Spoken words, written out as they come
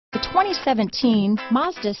2017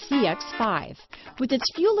 Mazda CX-5. With its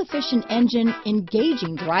fuel-efficient engine,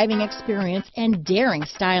 engaging driving experience, and daring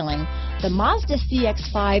styling, the Mazda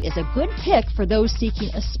CX-5 is a good pick for those seeking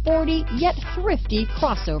a sporty yet thrifty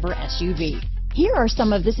crossover SUV. Here are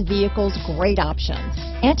some of this vehicle's great options: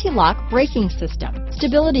 anti-lock braking system,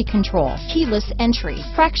 stability control, keyless entry,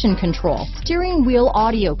 traction control, steering wheel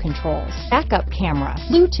audio controls, backup camera,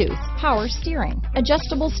 Bluetooth, power steering,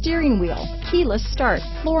 adjustable steering wheel, keyless start,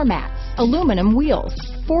 floor mats, aluminum wheels,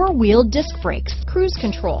 four-wheel disc brakes, cruise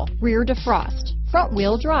control, rear defrost,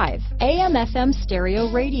 front-wheel drive, AM/FM stereo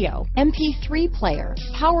radio, MP3 player,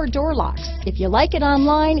 power door locks. If you like it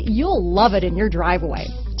online, you'll love it in your driveway.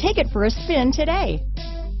 Take it for a spin today.